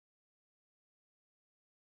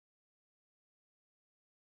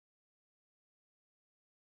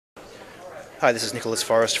Hi, this is Nicholas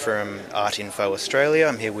Forrest from Art Info Australia.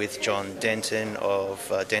 I'm here with John Denton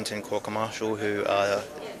of Denton Core Commercial, who are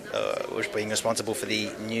being responsible for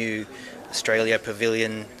the new Australia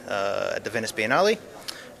Pavilion at the Venice Biennale.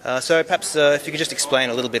 So perhaps if you could just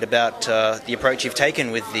explain a little bit about the approach you've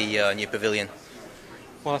taken with the new pavilion.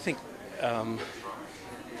 Well, I think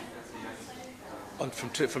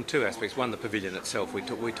from two aspects. One, the pavilion itself.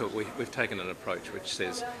 We've taken an approach which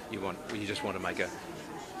says we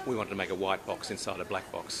wanted to make a white box inside a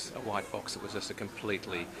black box, a white box that was just a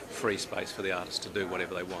completely free space for the artists to do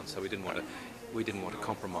whatever they want. So we didn't want to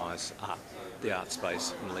compromise the art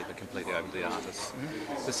space and leave it completely open to the artists.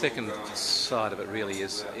 Mm-hmm. The second side of it really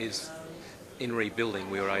is in rebuilding,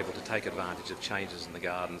 we were able to take advantage of changes in the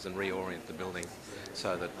gardens and reorient the building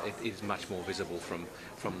so that it is much more visible from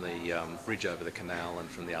the bridge over the canal and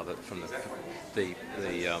from the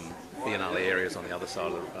Biennale areas on the other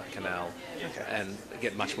side of the canal, and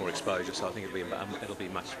get much more exposure. So I think it'll be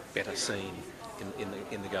much better seen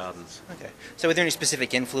in the gardens. Okay. So were there any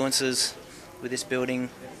specific influences with this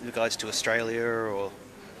building with regards to Australia, or?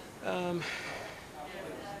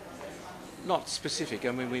 Not specific.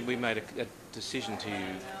 I mean, we made a decision to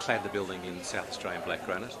clad the building in South Australian black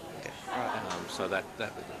granite. Okay. Right. So that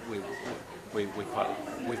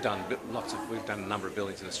we've done a number of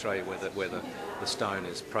buildings in Australia where the stone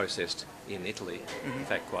is processed in Italy, mm-hmm. in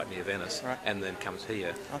fact quite near Venice, right. and then comes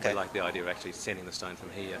here. Okay. We like the idea of actually sending the stone from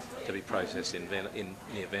here to be processed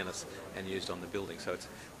near Venice and used on the building. So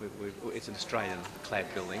it's an Australian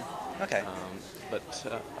clad building. Okay. But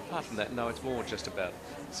apart from that, no, it's more just about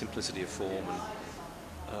simplicity of form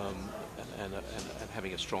and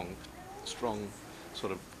having a strong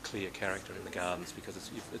sort of clear character in the gardens, because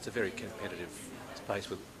it's a very competitive space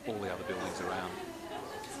with all the other buildings around.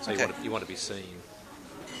 So okay. you want to be seen.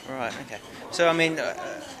 Right. Okay. So I mean,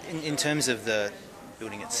 in terms of the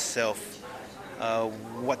building itself,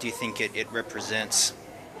 what do you think it represents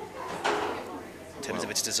in terms of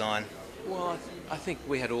its design? Well, I think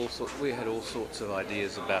we had all sorts of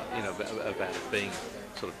ideas about about it being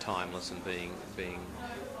sort of timeless and being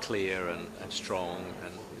clear and strong,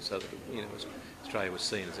 and so that, Australia was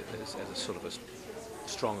seen as a sort of a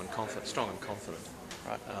strong and confident.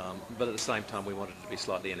 Right. But at the same time, we wanted it to be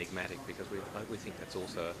slightly enigmatic, because we think that's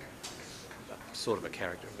also sort of a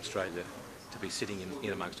character of Australia, to be sitting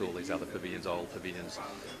in amongst all these other pavilions, old pavilions,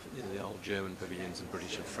 the old German pavilions and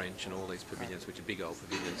British and French and all these pavilions, which are big old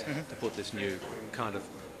pavilions, mm-hmm. to put this new kind of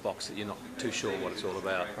box that you're not too sure what it's all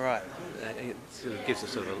about. Right. It sort of gives a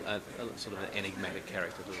sort of an enigmatic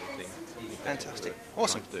character to the thing. Fantastic.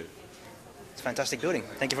 Awesome. To do. It's a fantastic building.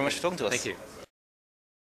 Thank you very much for talking to us. Thank you.